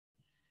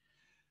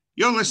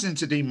You're listening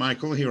to Dene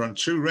Michael here on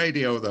True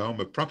Radio, the home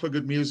of proper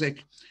good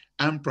music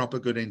and proper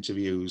good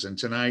interviews. And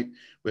tonight,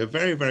 we're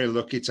very, very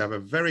lucky to have a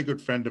very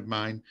good friend of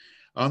mine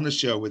on the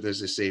show with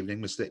us this evening,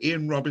 Mr.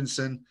 Ian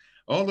Robinson,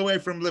 all the way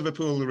from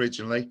Liverpool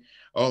originally,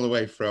 all the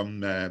way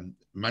from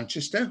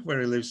Manchester, where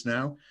he lives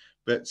now.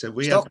 But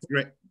we had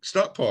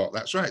Stockport,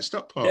 that's right,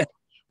 Stockport.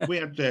 Yeah. We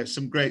had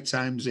some great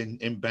times in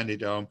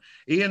Benidorm.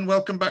 Ian,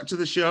 welcome back to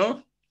the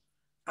show.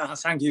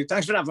 Thank you.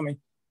 Thanks for having me.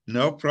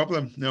 No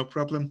problem, no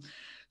problem.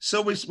 So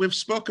we've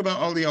spoke about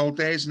all the old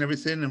days and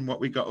everything and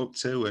what we got up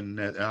to and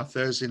our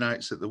Thursday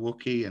nights at the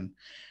Wookie. And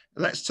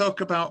let's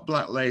talk about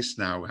Black Lace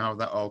now, how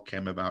that all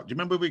came about. Do you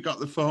remember we got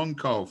the phone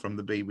call from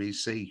the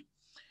BBC?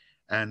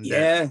 And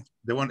yeah,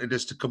 they wanted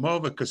us to come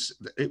over because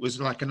it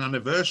was like an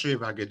anniversary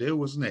of Agadoo,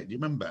 wasn't it? Do you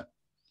remember?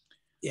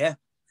 Yeah.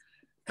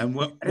 And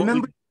I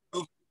remember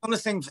on the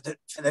thing for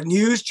the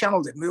news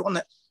channel, didn't we? On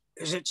the,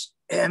 is it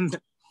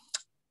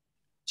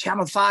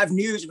Channel 5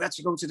 News? We had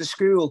to go to the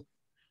school.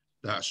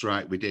 That's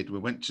right, we did. We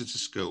went to the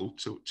school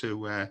to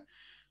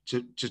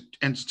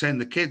entertain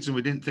the kids, and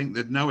we didn't think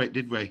they'd know it,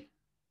 did we?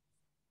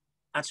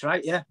 That's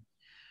right, yeah.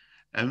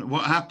 And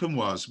what happened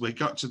was we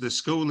got to the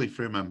school, if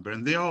you remember,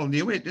 and they all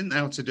knew it, didn't they,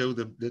 how to do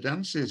the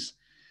dances.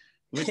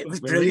 It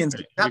was brilliant,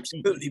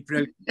 absolutely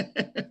brilliant.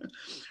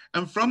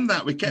 And from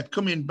that, we kept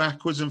coming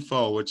backwards and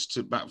forwards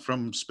back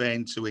from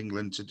Spain to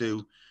England to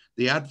do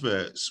the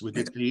adverts. We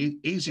did the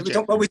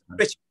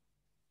EasyJet.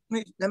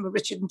 Remember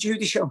Richard and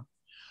Judy show?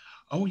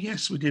 Oh,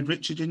 yes, we did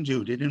Richard and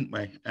Judy, didn't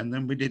we? And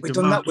then we did We've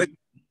done that with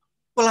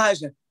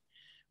Equaliser.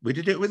 We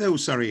did it with who,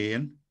 sorry,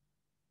 Ian?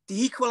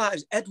 The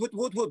Equaliser, Edward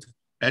Woodward.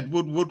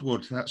 Edward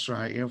Woodward, that's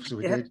right. Yeah, so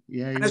we did.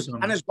 Yeah,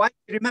 and his wife,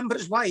 you remember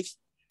his wife?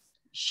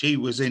 She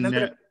was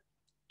in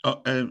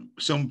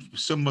Some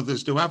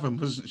Mothers Do Have Them,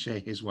 wasn't she,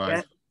 his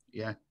wife?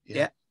 Yeah.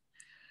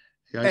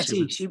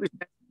 Betty,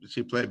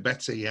 she played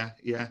Betty,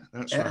 yeah,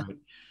 that's right.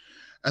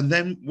 And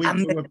then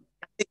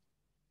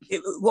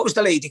what was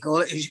the lady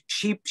called? It was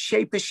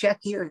Shaper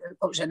Shecky, or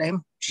what was her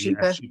name?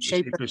 Shaper,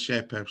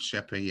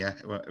 yeah.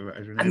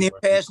 And the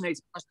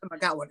impersonator, Alistair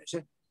McGowan, is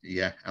it?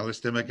 Yeah,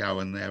 Alistair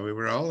McGowan there. We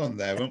were all on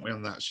there, weren't we,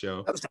 on that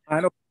show? That was the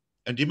final.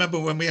 And do you remember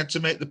when we had to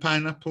make the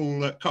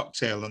pineapple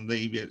cocktail on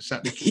the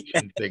Saturday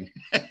kitchen thing?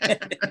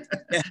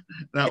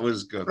 That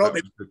was good.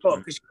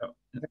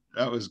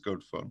 That was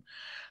good fun.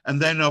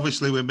 And then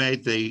obviously we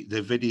made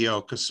the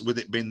video because with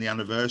it being the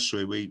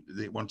anniversary,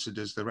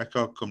 the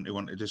record company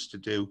wanted us to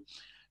do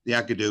the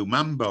Agadoo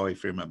Man Boy,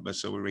 if you remember.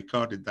 So we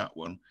recorded that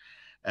one.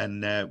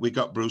 And we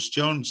got Bruce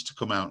Jones to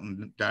come out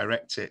and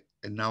direct it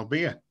in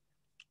Albia.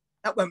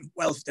 That went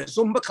well for the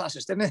Zumba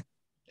classes, didn't it?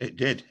 It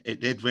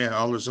did. We had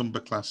all the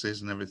Zumba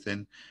classes and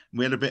everything.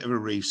 We had a bit of a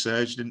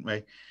research, didn't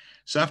we?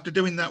 So after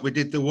doing that, we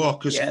did the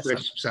Walker's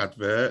Crisps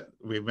advert.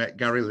 We met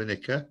Gary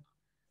Lineker.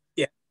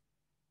 Yeah.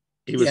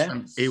 He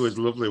was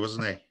lovely,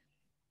 wasn't he?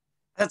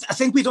 I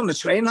think we'd done the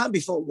train line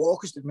before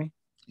Walker's, didn't we?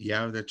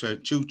 Yeah, the choo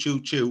choo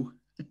choo.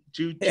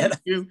 Choo choo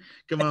choo.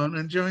 Come on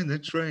and join the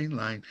train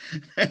line.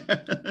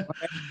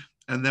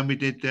 And then we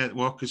did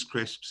Walker's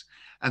Crisps.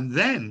 And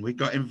then we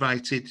got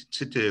invited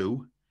to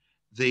do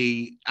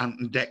the Ant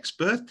and Dec's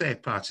birthday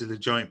party, the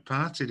joint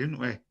party, didn't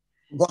we?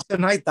 What a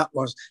night that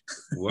was.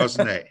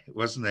 Wasn't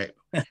it?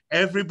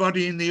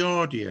 Everybody in the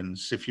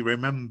audience, if you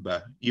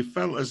remember, you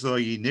felt as though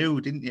you knew,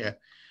 didn't you?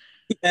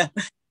 Yeah.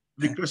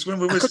 Because when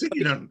we were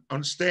sitting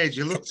on stage,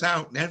 you looked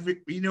out and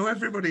you knew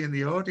everybody in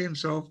the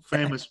audience, all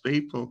famous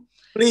people.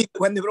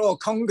 When they were all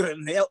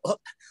congregant,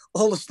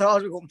 all the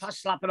stars were going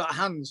past slapping our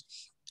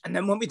hands. And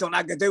then when we done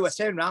Agadoo, I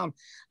turned around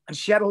and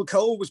Cheryl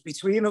Cole was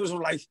between us. We're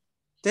like,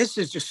 this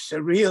is just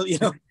surreal, you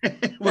know.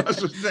 It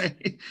was, wasn't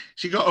it?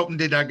 She got up and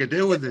did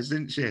Agadoo with us,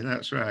 didn't she?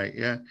 That's right,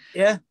 yeah.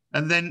 Yeah.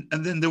 And then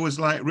there was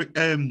like, what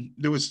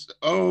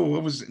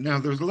was it now?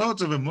 There was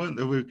loads of them, weren't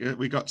there?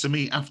 We got to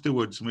meet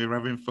afterwards and we were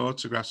having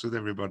photographs with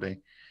everybody.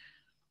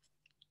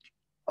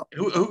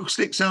 Who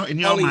sticks out in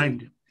your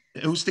mind?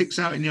 Who sticks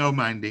out in your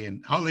mind,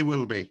 Ian? Holly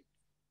Wilby.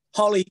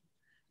 Holly.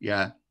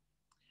 Yeah.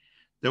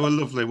 They were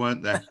lovely,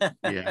 weren't they?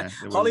 Yeah.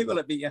 Holly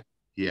Wilby, yeah.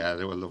 Yeah,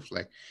 they were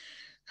lovely.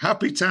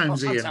 Happy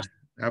times, Ian.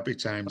 Happy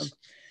times.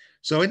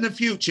 So in the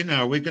future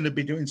now, we're going to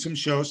be doing some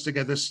shows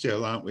together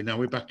still, aren't we? Now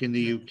we're back in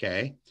the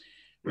UK.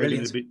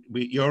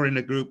 You're in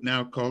a group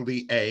now called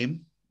the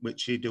AIM,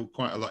 which you do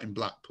quite a lot in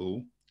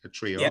Blackpool, a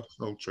trio,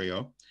 full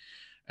trio.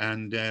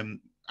 And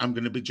I'm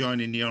going to be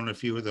joining you on a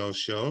few of those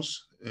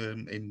shows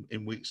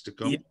in weeks to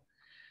come. Yeah.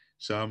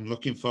 So I'm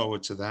looking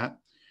forward to that.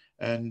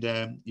 And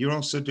you're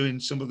also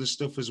doing some of the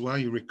stuff as well.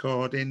 You're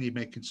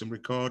making some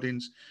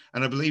recordings.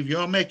 And I believe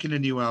you're making a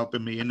new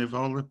album, Ian, of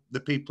all the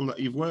people that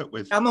you've worked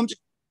with. I'm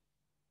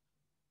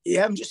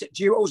just at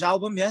Duo's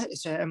album, yeah.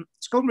 It's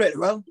going really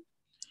well.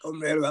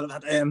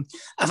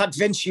 I've had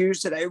Vince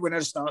Hughes today, winner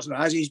of Stars and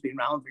Rise. He's been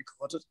round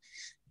recorded.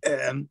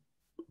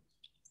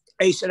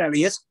 Asa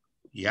Elliott.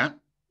 Yeah.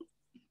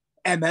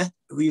 Emma,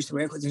 who we used to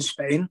work with in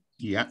Spain.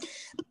 Yeah.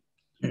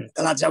 The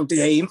lads out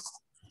the AIM.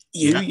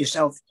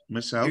 Yourself.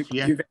 Myself,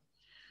 yeah. You've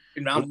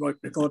been round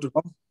recorded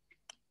one.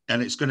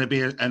 And it's going to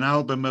be an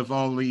album of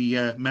all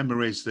the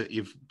memories that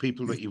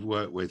people that you've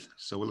worked with.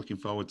 So we're looking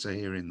forward to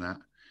hearing that.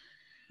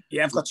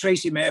 Yeah, I've got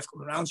Tracy Murphy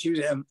coming around. She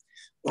was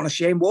one of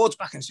Shane Ward's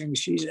backing singers.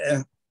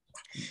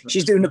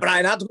 She's doing the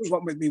Bryan Adams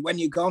one with me, When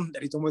You're Gone,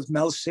 that he done with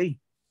Mel C.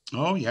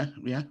 Oh, yeah,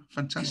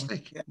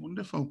 fantastic. Yeah.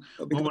 Wonderful.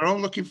 Well, we're all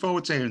looking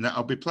forward to hearing that.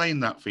 I'll be playing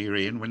that for you,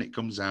 Ian, when it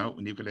comes out,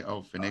 when you've got it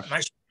all finished. Oh,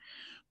 nice.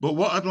 But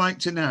what I'd like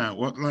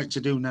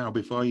to do now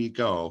before you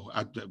go,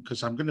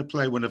 because I'm going to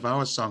play one of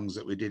our songs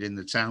that we did in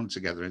the town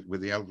together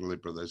with the Elderly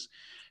Brothers.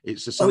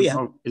 It's a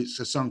song, it's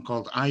a song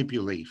called I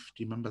Believe.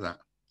 Do you remember that?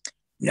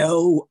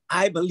 No,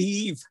 I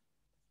Believe.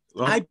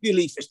 Well, I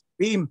Believe is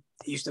the theme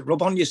you used to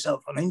rub on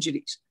yourself on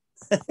injuries.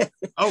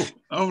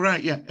 oh,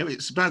 right, yeah.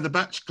 It's by the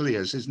Batch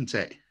Clears, isn't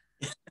it?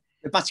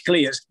 The Batch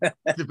Clears.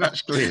 The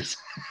Batch Clears,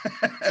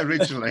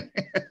 originally.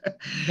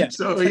 Yeah.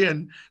 So,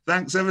 Ian,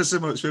 thanks ever so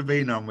much for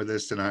being on with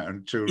us tonight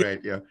on True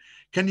Radio.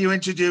 Can you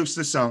introduce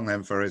the song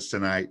then for us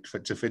tonight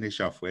to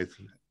finish off with?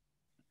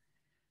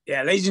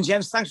 Yeah, ladies and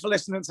gents, thanks for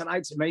listening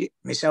tonight to me,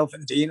 myself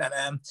and Dean.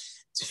 And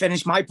to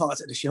finish my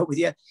part of the show with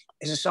you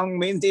is a song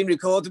me and Dean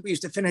recorded. We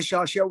used to finish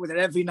our show with it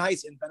every night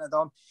in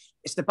Benidorm.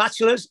 It's The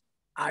Bachelors,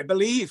 I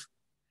Believe.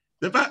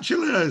 The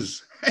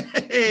Bachelors.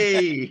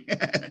 Hey!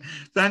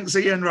 Thanks,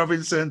 Ian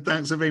Robinson.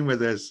 Thanks for being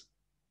with us.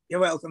 You're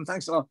welcome.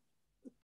 Thanks a lot.